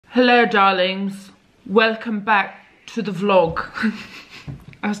Hello darlings, welcome back to the vlog.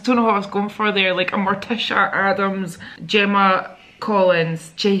 I just don't know what I was going for there, like a Morticia Adams, Gemma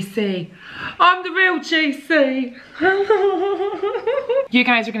Collins, JC. I'm the real JC. You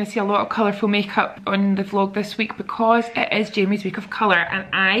guys are going to see a lot of colourful makeup on the vlog this week because it is Jamie's week of colour and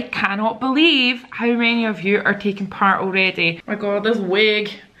I cannot believe how many of you are taking part already. Oh my god, this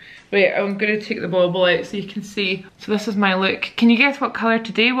wig. Wait, I'm going to take the bauble out so you can see. So this is my look. Can you guess what colour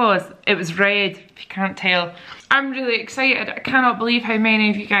today was? It was red, if you can't tell. I'm really excited. I cannot believe how many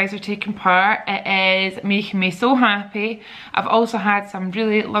of you guys are taking part. It is making me so happy. I've also had some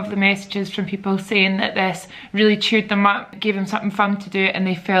really lovely messages from people saying that this really cheered them up, gave them something fun to do, and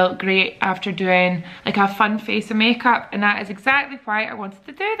they felt great after doing like a fun face of makeup, and that is exactly why I wanted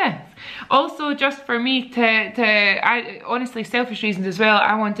to do this. Also, just for me I honestly, selfish reasons as well,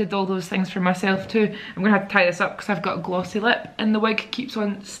 I wanted all those things for myself too. I'm gonna have to tie this up because I've got a glossy lip and the wig keeps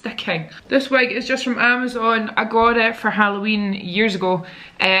on sticking. This wig is just from Amazon. I got it for Halloween years ago,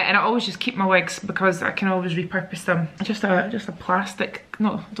 and I always just keep my wigs because I can always repurpose them. Just a plastic,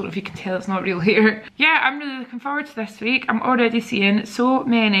 no, I don't know if you can tell it's not real hair. Yeah, I'm really looking forward to this week. I'm already seeing so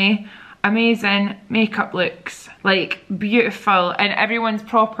many amazing makeup looks, like beautiful, and everyone's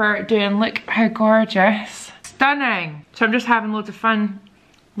proper doing, look how gorgeous, stunning. So I'm just having loads of fun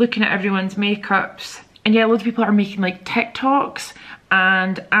looking at everyone's makeups. And yeah, loads of people are making like TikToks,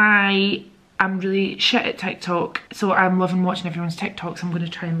 and I'm really shit at TikTok, so I'm loving watching everyone's TikToks. I'm going to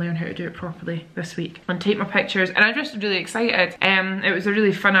try and learn how to do it properly this week and take my pictures, and I'm just really excited. It was a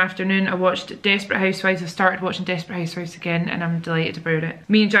really fun afternoon. I watched Desperate Housewives. I started watching Desperate Housewives again and I'm delighted about it.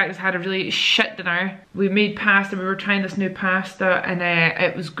 Me and Jack just had a really shit dinner. We made pasta, we were trying this new pasta, and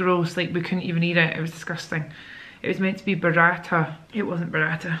it was gross, like we couldn't even eat it. It was disgusting. It was meant to be burrata. It wasn't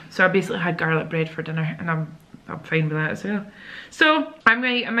burrata. So I basically had garlic bread for dinner, and I'm fine with that as well. So I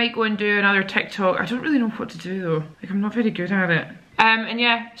might go and do another TikTok. I don't really know what to do though. Like, I'm not very good at it. And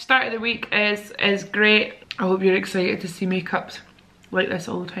yeah, start of the week is great. I hope you're excited to see makeups like this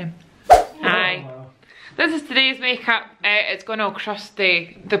all the time. Hi. This is today's makeup. It's gone all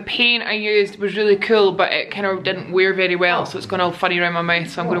crusty. The paint I used was really cool, but it kind of didn't wear very well, so it's gone all funny around my mouth,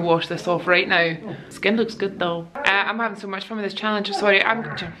 so I'm going to wash this off right now. Skin looks good though. I'm having so much fun with this challenge. Sorry, I'm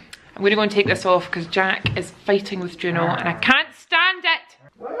going to go and take this off because Jack is fighting with Juno and I can't stand it.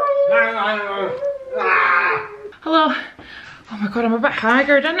 Hello. Oh my god, I'm a bit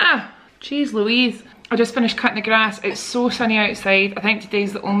haggard, aren't I? Jeez Louise. I just finished cutting the grass. It's so sunny outside. I think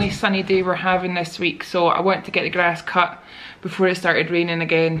today's the only sunny day we're having this week, so I wanted to get the grass cut before it started raining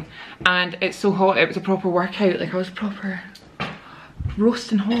again. And it's so hot, it was a proper workout. Like, I was proper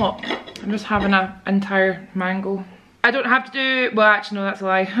roasting hot. I'm just having an entire mango. I don't have to do, well actually no, that's a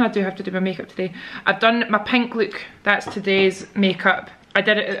lie. I do have to do my makeup today. I've done my pink look. That's today's makeup. I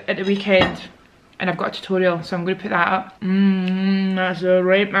did it at the weekend and I've got a tutorial, so I'm going to put that up. That's a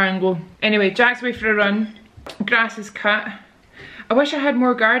right mango. Anyway, Jack's away for a run. Grass is cut. I wish I had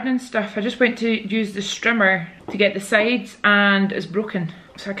more gardening stuff. I just went to use the strimmer to get the sides and it's broken.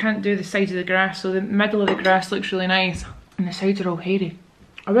 So I can't do the sides of the grass, so the middle of the grass looks really nice and the sides are all hairy.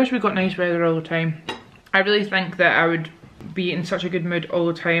 I wish we got nice weather all the time. I really think that I would be in such a good mood all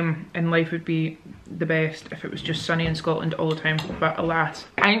the time and life would be the best if it was just sunny in Scotland all the time, but alas.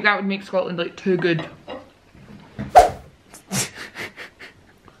 I think that would make Scotland like too good.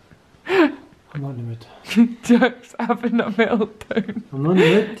 I'm not in the mood. Jack's having a meltdown. I'm not in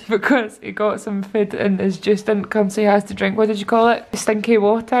the mood. Because he got some food and his juice didn't come, so he has to drink, what did you call it? Stinky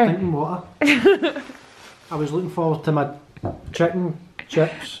water? Drinking water. I was looking forward to my chicken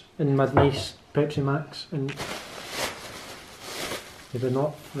chips and my nice Pepsi Max, and you did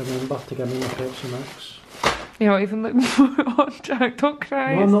not remember to give me my Pepsi Max. You're not even looking forward. Oh, Jack, don't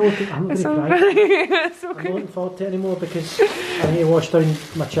cry. No, I'm not looking. I'm not it's going to cry. It's okay. I'm not looking forward to it anymore because I need to wash down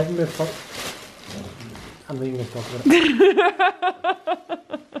my chicken before. I'm not even going to talk about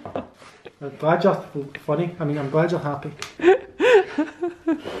it. I'm glad you're funny. I mean, I'm glad you're happy.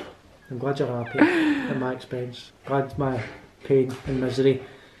 I'm glad you're happy at my expense. Glad my pain and misery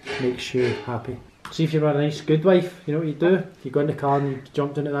makes you happy. See, if you were a nice good wife, you know what you do? You go in the car and you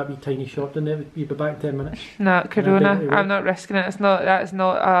jumped into that wee tiny shop, and you'd be back in 10 minutes. No, Corona, I'm not risking it. That is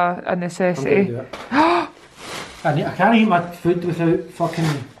not a necessity. I'm going to do it. I can't eat my food without fucking...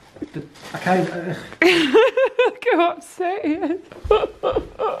 I can't... Look how upset he is.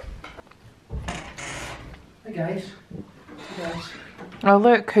 Hey guys. Hey guys. Oh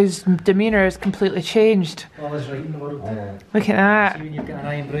look, his demeanour has completely changed. All is right in the world. Look at that. See, when you've got an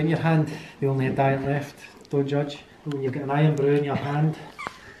iron brew in your hand, the only diet left, don't judge. When you've got an iron brew in your hand,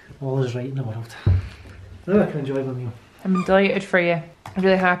 all is right in the world. Now I can enjoy my meal. I'm delighted for you. I'm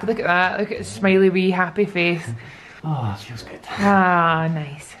really happy. Look at that. Look at his smiley wee happy face. Oh, that feels good. Ah,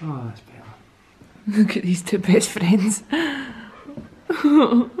 nice. Oh, that's better. Look at these two best friends.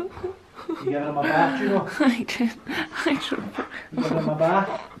 You giving him a bath, you know? I don't. You giving him a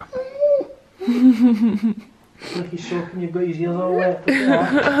bath? Look, he's soaking, you've got his ears all wet. Look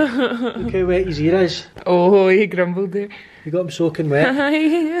at that. Look how wet his ear is. Oh, he grumbled there. You got him soaking wet.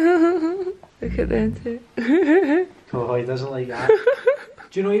 Look at them too. Oh, he doesn't like that.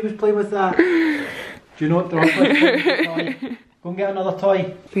 Do you know he was playing with that? Do you know what Drogba's playing with the toy? Go and get another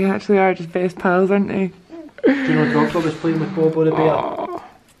toy. They actually are just best pals, aren't they? Do you know Drogba was playing with Bobo the bear? Oh.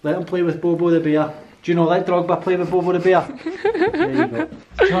 Let him play with Bobo the bear. Do you know, let Drogba play with Bobo the bear? There you go.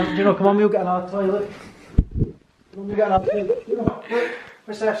 Do you know, come on, we'll get another toy, look. Come on, we'll get another toy. You know, look,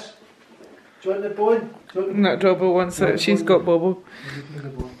 what's this? Do you want the bone? Not Drogba wants it, she's got Bobo.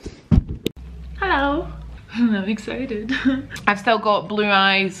 Hello. I'm excited. I've still got blue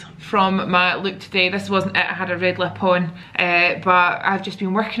eyes from my look today. This wasn't it, I had a red lip on, but I've just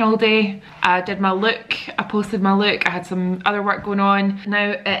been working all day. I did my look, I posted my look, I had some other work going on.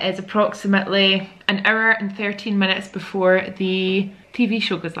 Now it is approximately an hour and 13 minutes before the TV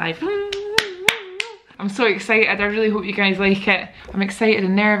show goes live. I'm so excited, I really hope you guys like it. I'm excited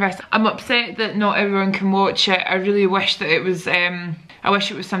and nervous. I'm upset that not everyone can watch it. I really wish that it was, I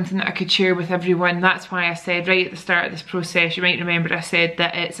wish it was something that I could share with everyone. That's why I said right at the start of this process, you might remember I said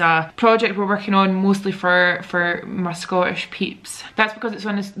that it's a project we're working on mostly for my Scottish peeps. That's because it's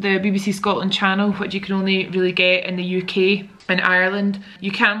on the BBC Scotland channel, which you can only really get in the UK and Ireland.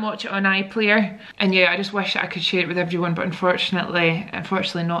 You can watch it on iPlayer, and yeah, I just wish that I could share it with everyone, but unfortunately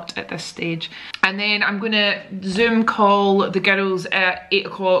not at this stage. And then I'm gonna Zoom call the girls at 8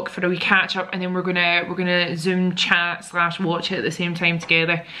 o'clock for a wee catch up, and then we're gonna Zoom chat / watch it at the same time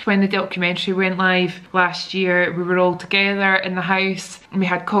together. When the documentary went live last year, we were all together in the house and we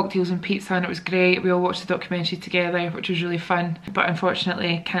had cocktails and pizza and it was great. We all watched the documentary together, which was really fun, but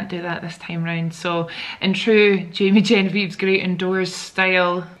unfortunately can't do that this time round. So in true Jamie Genevieve's great indoors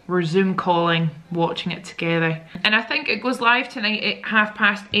style, we're Zoom calling, watching it together. And I think it goes live tonight at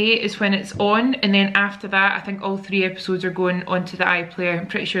 8:30 is when it's on, and then after that I think all 3 episodes are going onto the iPlayer. I'm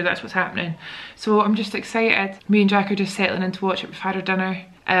pretty sure that's what's happening. So I'm just excited. Me and Jack are just settling in to watch it. We've had our dinner.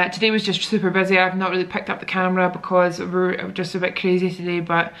 Today was just super busy. I've not really picked up the camera because we're just a bit crazy today,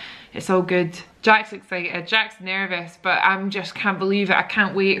 but it's all good. Jack's excited, Jack's nervous, but I just can't believe it. I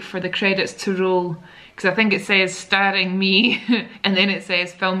can't wait for the credits to roll, because I think it says starring me and then it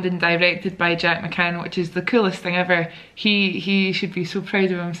says filmed and directed by Jack McCann, which is the coolest thing ever. He should be so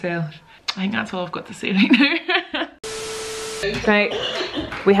proud of himself. I think that's all I've got to say right now. Right,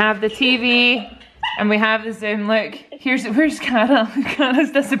 we have the TV and we have the Zoom. Look, where's Cara?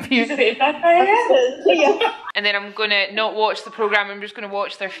 Cara's disappeared. And then I'm gonna not watch the programme, I'm just gonna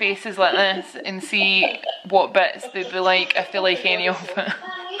watch their faces like this and see what bits they'd be like, if they like any of it.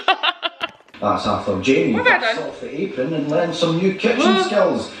 That's after Jamie dusts off the apron and learns some new kitchen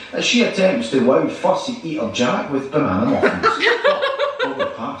skills as she attempts to wow fussy eater Jack with banana muffins. Will we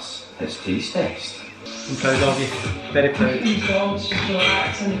pass his taste test? I'm proud of you, very proud. These dogs just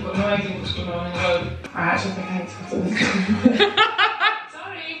relax and you've got no idea what's going on in the world. I actually think I need to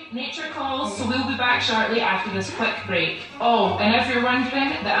Sorry, nature calls, so we'll be back shortly after this quick break. Oh, and if you're wondering,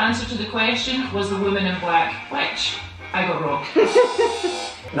 the answer to the question was the woman in black, which I got wrong.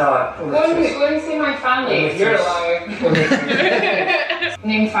 No, Go and see my family. You're a liar.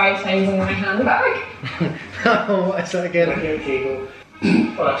 Name 5 things in my handbag. Oh, what is that again?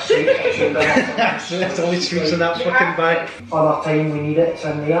 That's only sweets in that fucking bag. Other time we need it, it's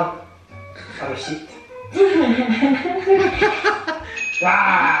in there. A receipt. I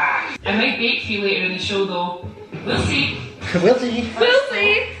might bake for you later in the show though. We'll see. We'll see. We'll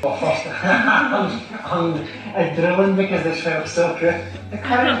see. Well, first, I'm drilling because this felt so good. The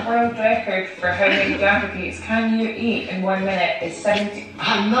current world record for how many jaffa cakes can you eat in 1 minute is 70.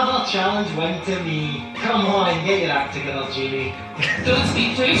 Another challenge win to me. Come on, get your act together, Jamie. Don't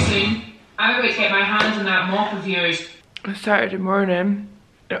speak too soon. I'm about to get my hands on that mop of yours. It's Saturday morning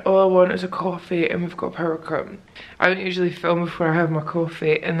and all I want is a coffee and we've got a power cut. I don't usually film before I have my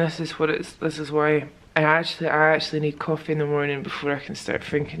coffee and this is why. I actually need coffee in the morning before I can start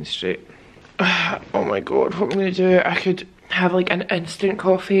thinking straight. Oh my god, what am I gonna do? I could have like an instant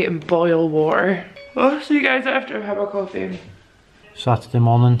coffee and boil water. I'll see you guys after I have a coffee. Saturday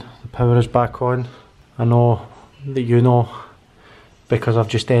morning, the power is back on. I know that you know because I've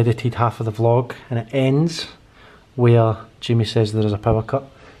just edited half of the vlog and it ends where Jamie says there is a power cut.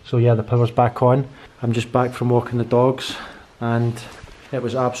 So yeah, the power's back on. I'm just back from walking the dogs and it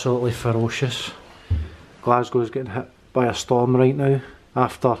was absolutely ferocious. Glasgow's getting hit by a storm right now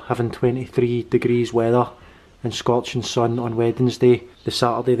after having 23 degrees weather and scorching sun on Wednesday. The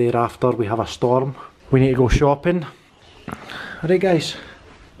Saturday thereafter we have a storm. We need to go shopping. Alright guys,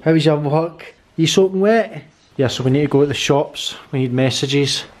 how was your walk? You soaking wet? Yeah, so we need to go to the shops. We need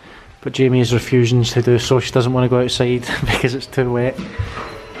messages, but Jamie is refusing to do so. She doesn't want to go outside because it's too wet.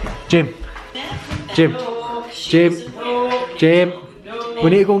 Jim, Jim, Jim, Jim. We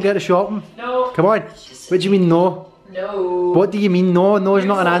need to go and get the shopping. No. Come on. What do you mean no? No. What do you mean no? No is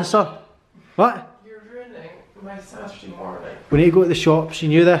not an answer. What? You're ruining my Saturday morning. We need to go to the shops. You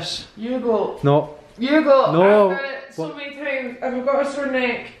knew this. You go. No. You go. No. I've done it so many times. I've got a sore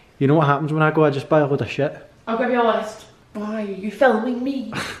neck. You know what happens when I go? I just buy a load of shit. I'll give you a list. Why are you filming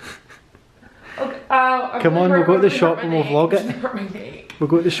me? Okay. Come on, we'll go to the shop and we'll vlog it. We'll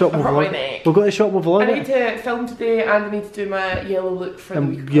go to the shop and we'll vlog it. We'll go to the shop and we'll vlog it. I need to film today and I need to do my yellow look for the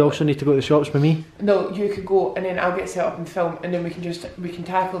week. And you also need to go to the shops with me. No, you could go and then I'll get set up and film and then we can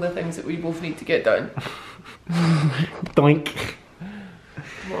tackle the things that we both need to get done. Doink.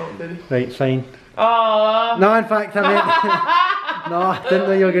 Come on, baby. Right, fine. Aww. No, in fact, I meant... No, I didn't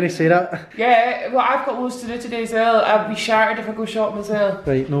know you were going to say that. Yeah, well I've got loads to do today as well. I'd be shattered if I go shopping as well.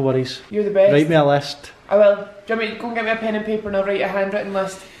 Right, no worries. You're the best. Write me a list. I will. Do you want me to go and get me a pen and paper and I'll write a handwritten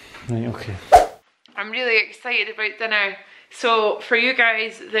list? Right, okay. I'm really excited about dinner. So for you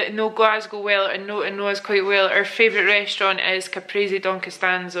guys that know Glasgow well and know us quite well, our favourite restaurant is Caprese Don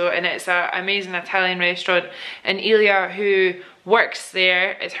Costanzo and it's an amazing Italian restaurant. And Elia, who works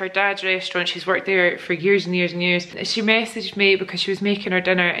there, it's her dad's restaurant, she's worked there for years and years and years. She messaged me because she was making her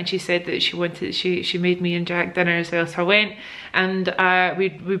dinner and she said that she made me and Jack dinner as well. So I went and we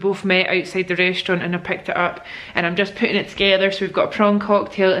both met outside the restaurant and I picked it up and I'm just putting it together. So we've got a prawn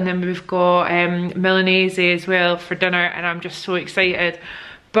cocktail and then we've got Milanese as well for dinner and I'm just so excited.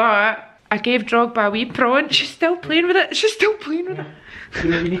 But I gave Drogba a wee prawn. She's still playing with it. She's still playing with it.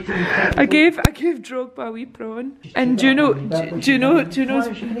 I gave Drogba a wee prawn. And do you know? You can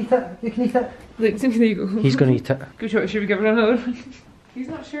eat it. You can eat it. Look, there you go. He's going to eat it. Good shot. Should we give her another one? He's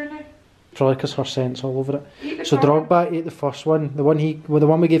not sure now. Probably because her scent's all over it. So Drogba ate the first one. The one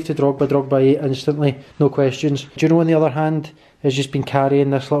we gave to Drogba ate instantly, no questions. Juno on the other hand has just been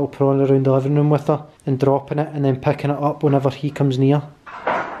carrying this little prawn around the living room with her and dropping it and then picking it up whenever he comes near.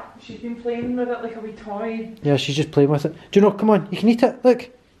 She's been playing with it like a wee toy. Yeah, she's just playing with it. Juno, come on, you can eat it. Look,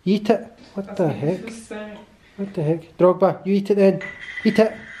 you eat it. What the heck? What the heck? Drogba, you eat it then. Eat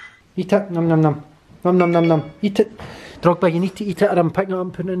it. Eat it. Nom nom nom. Nom nom nom nom. Eat it. Drogba, you need to eat it or I'm picking it up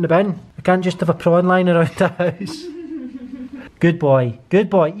and putting it in the bin. I can't just have a prawn lying around the house. Good boy. Good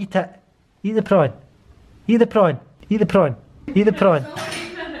boy. Eat it. Eat the prawn. Eat the prawn. Eat the prawn. Eat the prawn.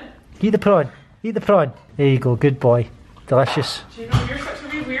 Eat the prawn. Eat the prawn. There you go. Good boy. Delicious. Do you know you're such a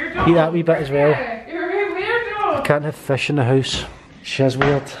wee weirdo? Eat that wee bit as well. You're a wee weirdo. Can't have fish in the house. She is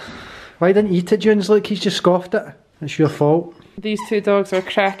weird. Why didn't you eat it, Junes? Look, he's just scoffed it. It's your fault. These two dogs are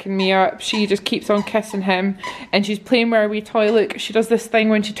cracking me up. She just keeps on kissing him and she's playing with her wee toy. Look, she does this thing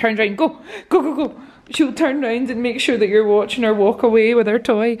when she turns around. Go, go, go, go. She'll turn around and make sure that you're watching her walk away with her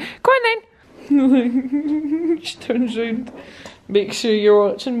toy. Go on then. She turns around. Make sure you're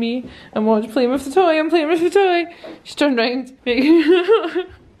watching me. I'm playing with the toy. I'm playing with the toy. She turned around.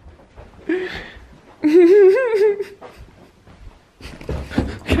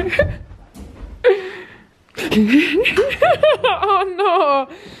 Oh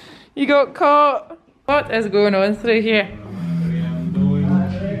no! You got caught. What is going on through here?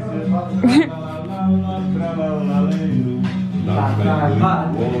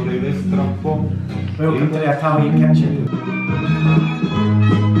 Welcome to the Italian kitchen.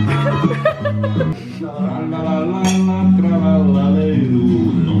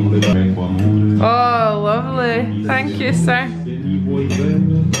 Oh, lovely. Thank you, sir.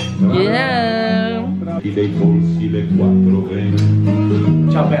 Yeah.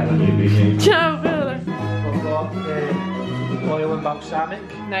 Ciao Bella. Ciao, Bella. We've got oil and balsamic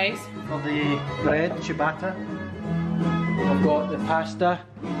Nice. for the bread, ciabatta. We've got the pasta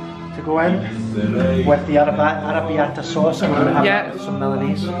to go in with the arrabbiata sauce and we're going to have some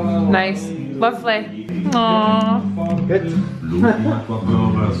Milanese. Nice. Lovely. Aww. Good.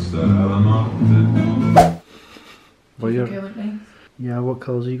 Yeah, what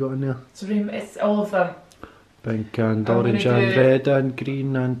colours have you got in there? It's all of them. Pink and I'm orange gonna and do- red and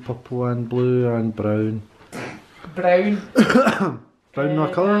green and purple and blue and brown. Brown. Brown no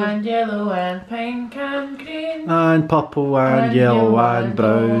colour? And yellow and pink and green. And purple and yellow and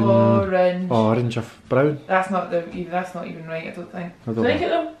brown. Orange. Orange of brown. That's not even right, I don't think. I don't Do you like know. it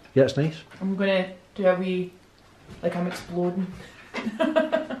though? Yeah, it's nice. I'm gonna do a wee, like I'm exploding.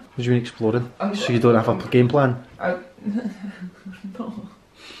 What do you mean exploding? I'm- So you don't have a game plan? No.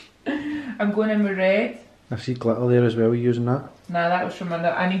 I'm going in with red. I see glitter there as well, you using that? Nah, that was from under.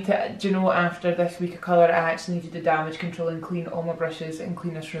 I need to, do you know, after this week of colour, I actually need to do damage control and clean all my brushes and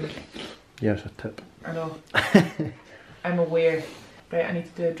clean this room. Yeah, it's a tip. I know. I'm aware. Right, I need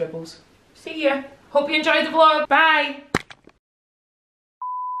to do dribbles. See ya. Hope you enjoyed the vlog. Bye.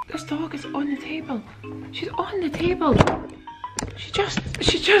 This dog is on the table. She's on the table. She just.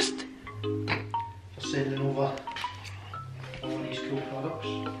 Sending over all these cool products.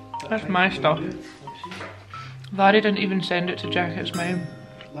 That's my stuff. Larry didn't even send it to Jack, it's mine.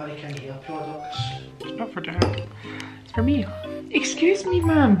 Larry King hair products. It's not for Jack. It's for me. Excuse me,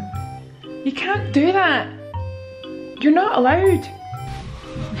 ma'am. You can't do that. You're not allowed.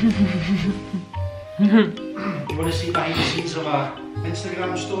 You want to see behind the scenes of a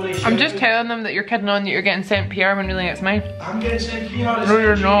Instagram story? I'm just telling them that you're kidding on that you're getting sent PR when really it's mine. I'm getting sent PR. No,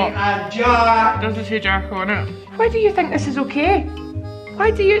 you're not. And Jack. Does it say Jack on it? Why do you think this is okay?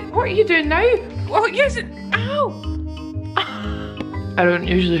 What are you doing now? Oh, yes, ow! I don't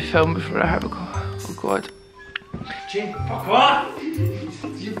usually film before I have a go. Oh God. Jane, fuck off!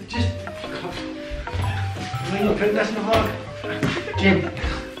 You just... Fuck off. You're not putting this in the vlog. Jane.